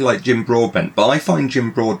exactly like Jim Broadbent, but I find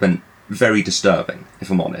Jim Broadbent very disturbing,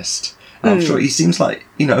 if I'm honest. I'm sure he seems like,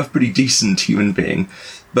 you know, a pretty decent human being,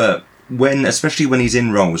 but especially when he's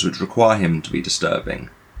in roles which require him to be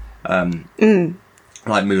disturbing,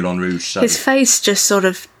 like Moulin Rouge. So. His face just sort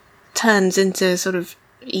of turns into sort of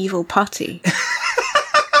evil putty.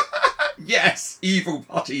 Yes, evil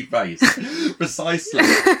putty face, precisely.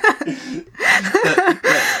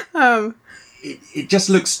 It just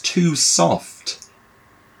looks too soft.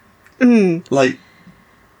 Like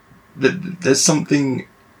there's something,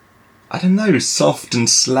 I don't know, soft and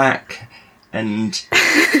slack and.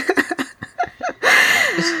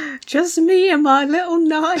 Just me and my little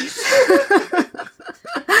knife.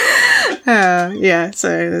 Yeah, so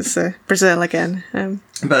there's Brazil again.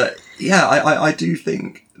 But yeah, I do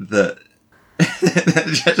think that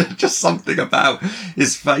just something about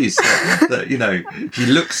his face that you know, he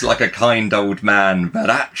looks like a kind old man, but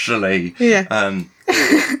actually,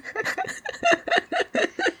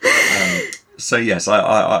 so yes,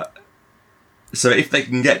 I so if they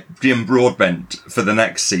can get Jim Broadbent for the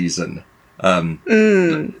next season.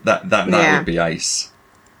 That would be ace.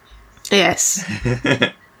 Yes.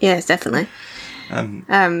 Yes, definitely.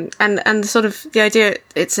 And sort of the idea,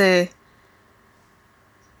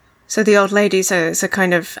 so the old lady, so it's a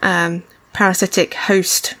kind of parasitic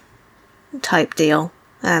host type deal,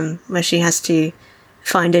 where she has to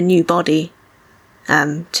find a new body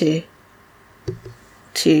to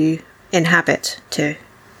inhabit, to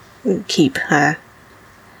keep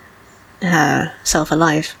herself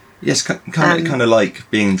alive. Yes, kind of like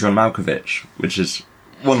Being John Malkovich, which is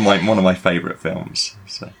one of my favourite films.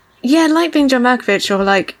 So. Yeah, like Being John Malkovich, or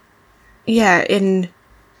like, in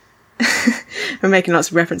we're making lots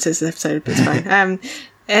of references to the episode, but it's fine.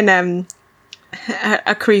 In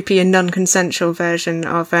a creepy and non-consensual version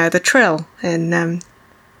of the Trill in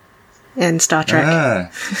Star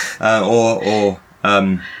Trek, or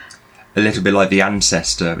a little bit like The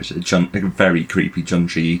Ancestor, which is a very creepy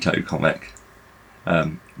Junji Ito comic.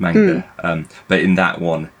 Manga, but in that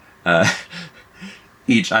one,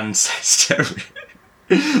 each ancestor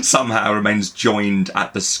somehow remains joined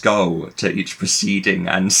at the skull to each preceding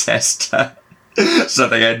ancestor, so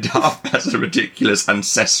they end up as a ridiculous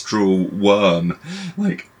ancestral worm,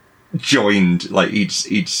 like joined, like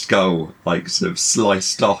each skull, like sort of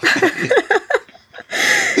sliced off.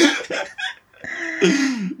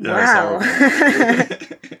 Wow.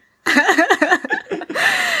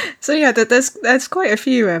 So yeah, there's quite a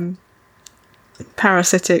few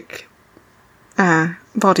parasitic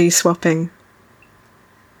body swapping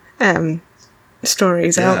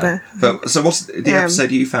stories out there. But so, what's the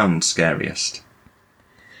episode you found scariest?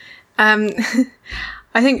 I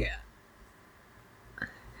think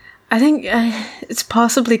it's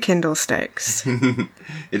possibly Kindlesticks.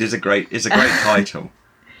 It is a great title.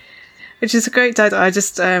 Which is a great title. I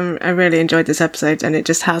just I really enjoyed this episode, and it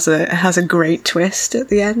just has a great twist at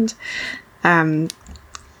the end.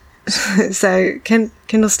 So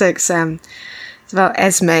Kindlesticks, it's about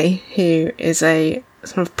Esme, who is a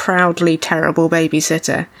sort of proudly terrible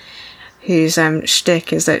babysitter, whose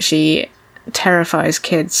shtick is that she terrifies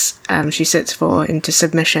kids she sits for into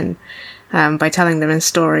submission by telling them a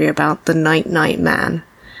story about the Night-Night Man.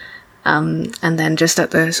 And then just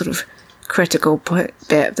at the sort of critical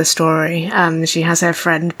bit of the story, she has her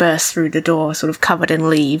friend burst through the door sort of covered in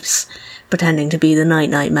leaves, pretending to be the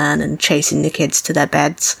Night-Night Man and chasing the kids to their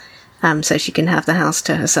beds, so she can have the house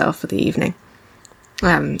to herself for the evening.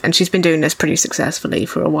 And she's been doing this pretty successfully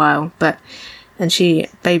for a while, and she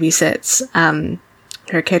babysits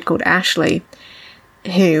her kid called Ashley,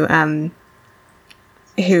 who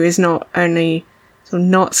is not only sort of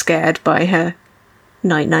not scared by her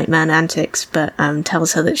Night-Night Man antics, but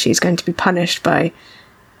tells her that she's going to be punished by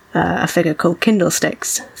a figure called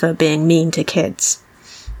Kindlesticks for being mean to kids.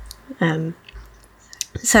 So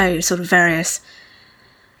sort of various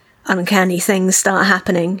uncanny things start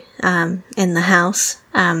happening in the house,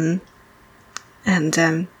 and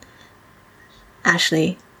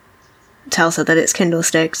Ashley tells her that it's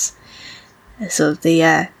Kindlesticks. So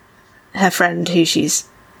her friend, who she's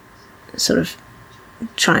sort of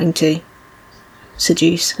trying to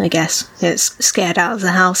seduce, I guess, gets scared out of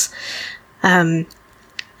the house, and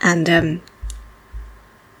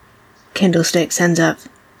Kindlesticks ends up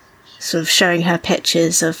sort of showing her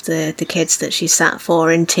pictures of the kids that she sat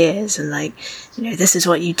for in tears, and like, this is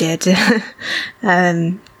what you did.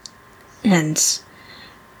 And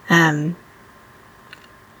kind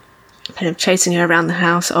of chasing her around the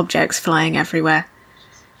house, objects flying everywhere.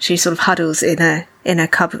 She sort of huddles in a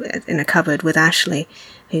cupboard with Ashley,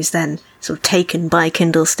 who's then sort of taken by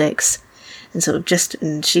Kindlesticks, and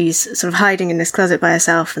she's sort of hiding in this closet by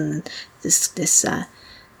herself, and this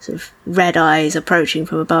sort of red eyes approaching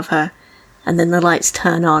from above her, and then the lights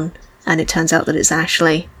turn on, and it turns out that it's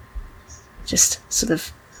Ashley, just sort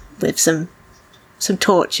of with some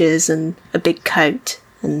torches and a big coat,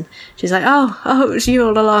 and she's like, oh, it was you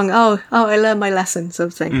all along, oh, I learned my lesson, sort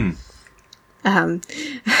of thing. But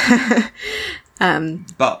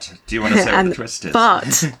do you want to say what the twist is?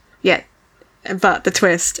 But but the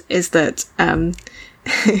twist is that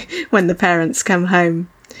when the parents come home,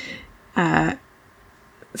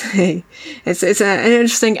 it's an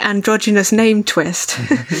interesting androgynous name twist.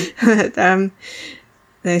 That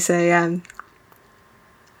they say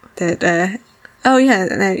that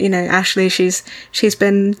Ashley, she's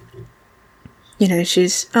been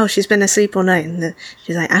she's been asleep all night, and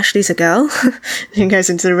she's like, Ashley's a girl. She goes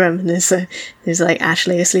into the room, and there's like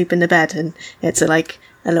Ashley asleep in the bed, and it's a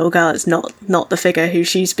little girl. It's not the figure who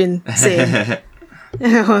she's been seeing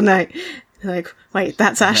all night. Like, wait,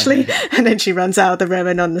 that's Ashley. And then she runs out of the room,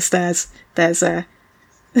 and on the stairs there's the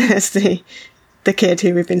kid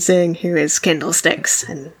who we've been seeing, who is Kindlesticks,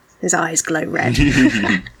 and his eyes glow red.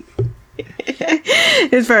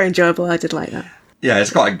 It was very enjoyable. I did like that. Yeah, it's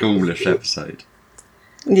quite a ghoulish episode.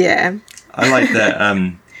 Yeah. I like that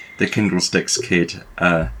the Kindlesticks kid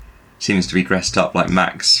seems to be dressed up like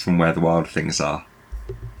Max from Where the Wild Things Are.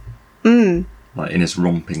 Like in his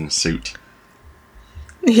romping suit.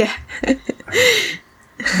 Yeah.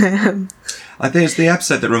 I think it's the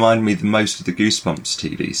episode that reminded me the most of the Goosebumps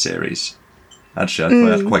TV series. Actually, I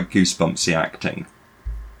thought it had quite Goosebumpsy acting,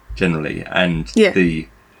 generally, and the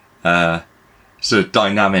sort of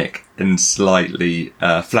dynamic and slightly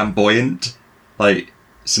flamboyant, like,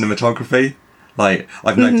 cinematography. Like,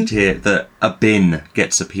 I've noted here that a bin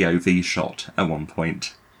gets a POV shot at one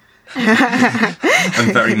point.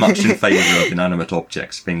 I'm very much in favour of inanimate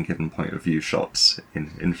objects being given point of view shots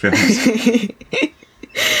in films.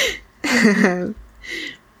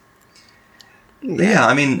 Yeah,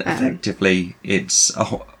 I mean, effectively, it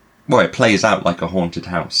plays out like a haunted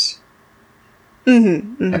house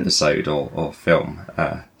episode or film.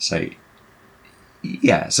 So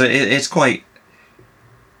it's quite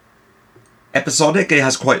episodic. It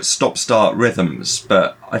has quite stop-start rhythms,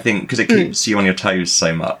 but I think because it keeps you on your toes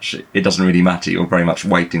so much, it doesn't really matter. You're very much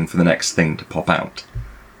waiting for the next thing to pop out.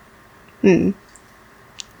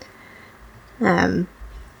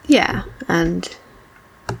 Yeah, and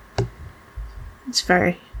it's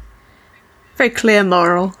very, very clear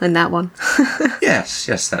moral in that one. Yes,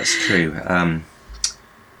 that's true.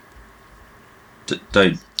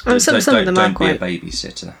 don't some of them are don't be a quite.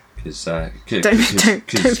 babysitter because Don't be a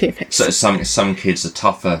babysitter. some kids are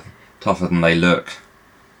tougher than they look.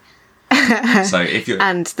 So if you're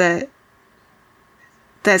And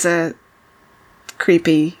there's a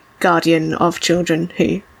creepy guardian of children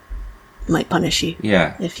who might punish you.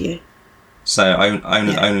 Yeah. If you So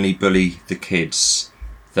only bully the kids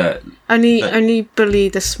that only bully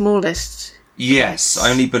the smallest. Yes,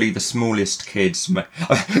 only bully the smallest kids. No,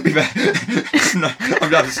 I'm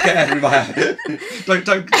scared. Don't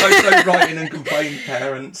write in and complain,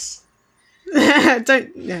 parents.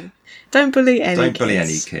 Don't bully any. Don't kids. bully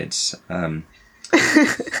any kids.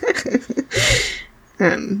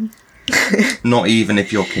 Not even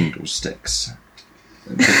if you're Kindle sticks,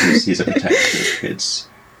 because he's a protector of kids.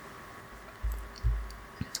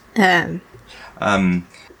 Yeah.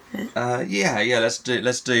 Let's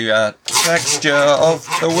do texture of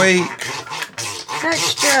the week.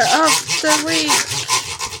 Texture of the week.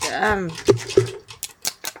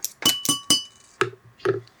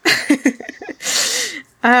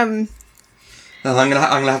 I'm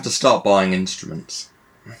gonna have to start buying instruments.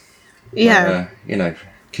 Yeah.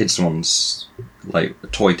 Kids ones like a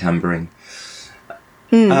toy tambourine.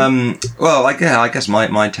 Well, I guess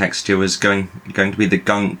my texture was going to be the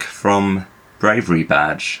gunk from Bravery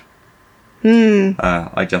Badge.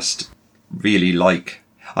 I just really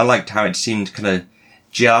I liked how it seemed kind of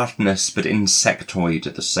gelatinous but insectoid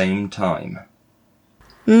at the same time.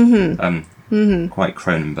 Quite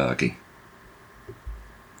Cronenbergy.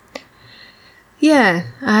 Yeah.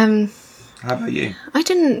 How about you? I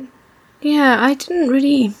didn't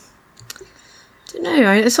really. I don't know.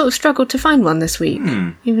 I sort of struggled to find one this week,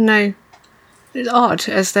 even though it's odd,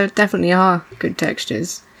 as there definitely are good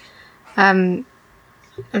textures. I've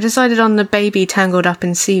decided on the baby tangled up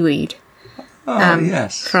in seaweed.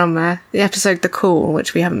 Yes. From the episode The Call,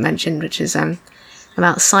 which we haven't mentioned, which is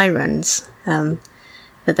about sirens.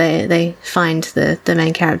 But they find the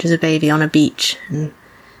main character as a baby on a beach, and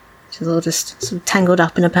she's all just sort of tangled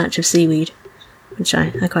up in a patch of seaweed, which I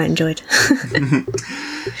quite enjoyed.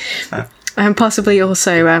 And possibly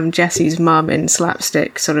also Jessie's mum in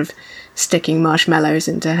Slapstick, sort of sticking marshmallows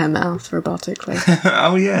into her mouth robotically.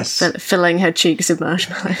 Oh, yes. Filling her cheeks with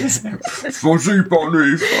marshmallows.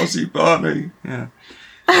 Fuzzy bunny. Yeah.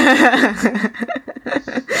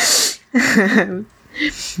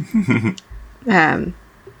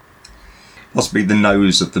 Possibly the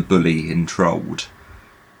nose of the bully in Trolled.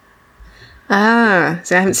 So I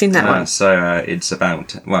haven't seen that one. So it's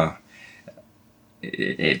about, well,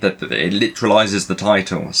 it literalises the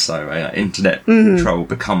title. So internet troll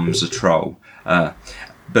becomes a troll. But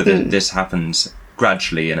this happens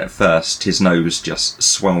gradually, and at first his nose just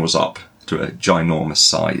swells up to a ginormous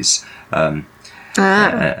size, and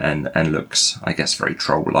looks, I guess, very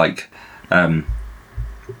troll-like. But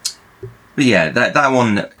yeah, that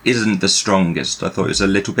one isn't the strongest. I thought it was a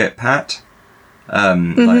little bit pat.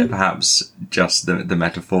 Like perhaps just the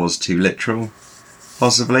metaphor's too literal,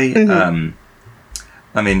 possibly.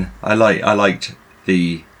 I mean, I liked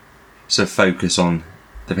the sort of focus on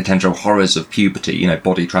the potential horrors of puberty.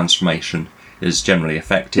 Body transformation is generally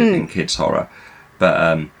effective in kids' horror,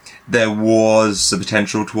 but there was the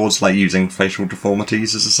potential towards like using facial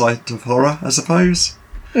deformities as a site of horror, I suppose.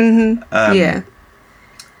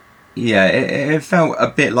 Yeah, it felt a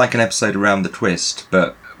bit like an episode of Round the Twist,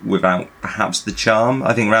 but without perhaps the charm.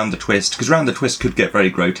 I think Round the Twist could get very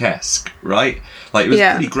grotesque, right? Like, it was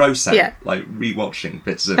pretty gross out, like rewatching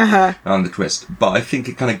bits of Round the Twist. But I think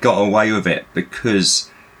it kind of got away with it because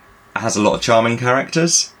it has a lot of charming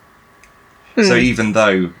characters. So even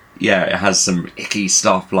though, it has some icky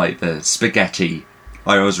stuff like the spaghetti,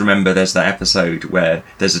 I always remember there's that episode where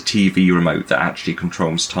there's a TV remote that actually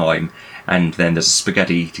controls time, and then there's a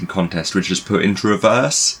spaghetti eating contest which is put into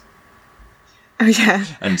reverse. Oh, yeah.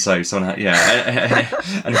 And so someone, and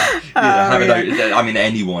I mean,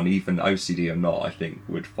 anyone, even OCD or not, I think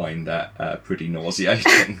would find that pretty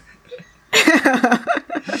nauseating.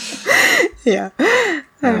 Yeah.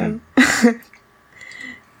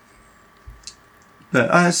 But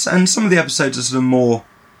and some of the episodes are sort of more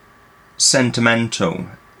sentimental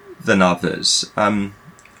than others,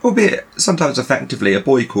 albeit sometimes effectively. A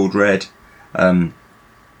Boy Called Red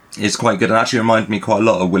is quite good, and actually reminded me quite a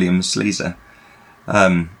lot of William Sleazer.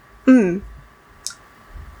 And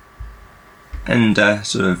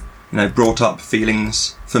sort of, brought up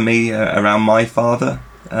feelings for me around my father.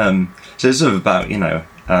 So it's sort of about,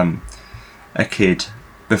 a kid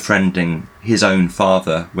befriending his own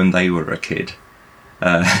father when they were a kid,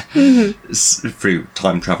 through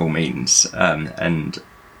time travel means. And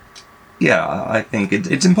yeah, I think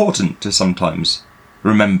it's important to sometimes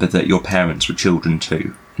remember that your parents were children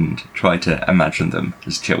too, and try to imagine them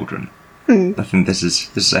as children. I think this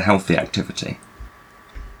is a healthy activity.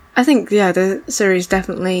 I think, the series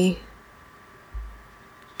definitely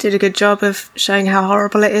did a good job of showing how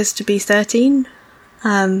horrible it is to be 13,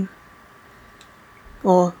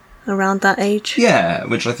 or around that age. Yeah,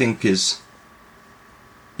 which I think is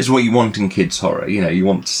what you want in kids' horror. You know, you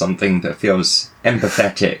want something that feels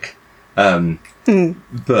empathetic,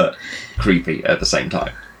 but creepy at the same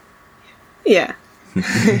time. Yeah.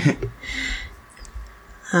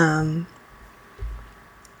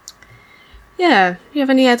 Yeah. Do you have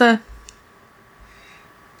any other?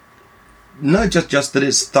 No, just that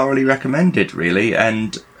it's thoroughly recommended, really.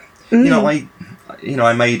 And I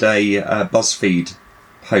made a BuzzFeed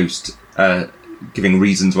post giving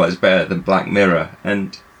reasons why it's better than Black Mirror,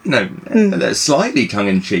 and slightly tongue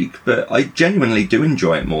in cheek, but I genuinely do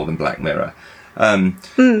enjoy it more than Black Mirror.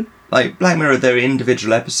 Like Black Mirror, their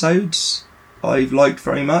individual episodes I've liked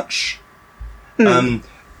very much,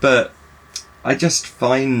 but I just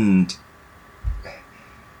find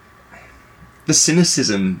the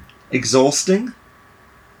cynicism exhausting.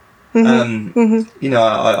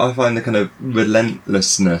 I find the kind of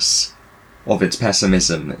relentlessness of its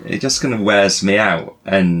pessimism, it just kind of wears me out,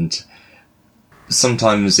 and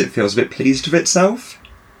sometimes it feels a bit pleased with itself.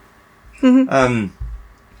 So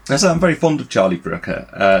I'm very fond of Charlie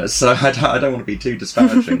Brooker, so I don't want to be too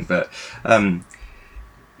disparaging, but the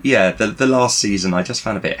last season I just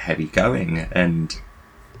found a bit heavy going, and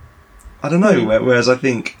I don't know, whereas I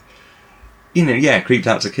think, Creeped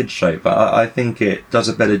Out's a kid's show, but I think it does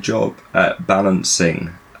a better job at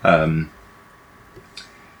balancing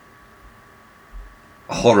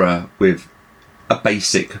horror with a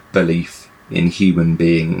basic belief in human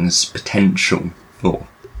beings' potential for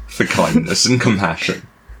kindness and compassion.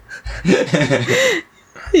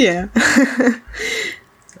 Yeah.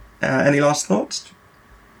 Any last thoughts?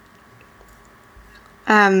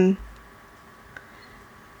 I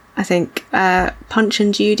think Punch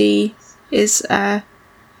and Judy is a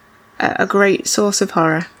great source of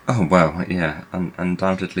horror. Oh well, yeah,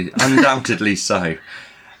 undoubtedly so.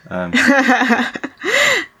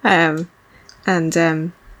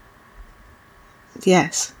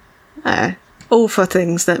 Yes, all for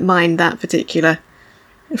things that mind that particular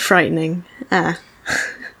frightening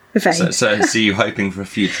vein. So you're hoping for a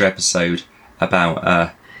future episode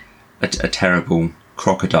about a terrible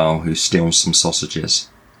crocodile who steals some sausages?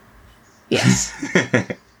 Yes.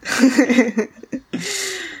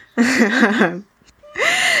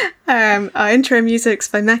 Our intro music's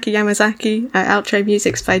by Maki Yamazaki, our outro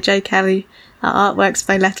music's by Jay Kelly, our artwork's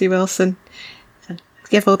by Letty Wilson.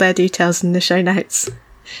 Give all their details in the show notes. You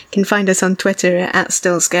can find us on Twitter at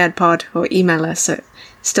StillScaredPod, or email us at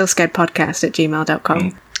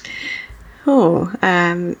stillscaredpodcast@gmail.com.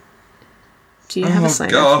 Do you have a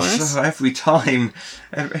sign off for us? Every time.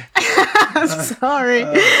 I'm sorry.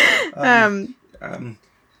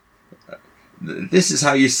 This is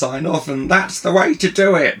how you sign off, and that's the way to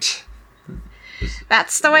do it.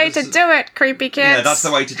 That's the way to do it, creepy kids. Yeah, that's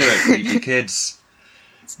the way to do it, creepy kids.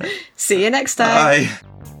 See you next time. Bye.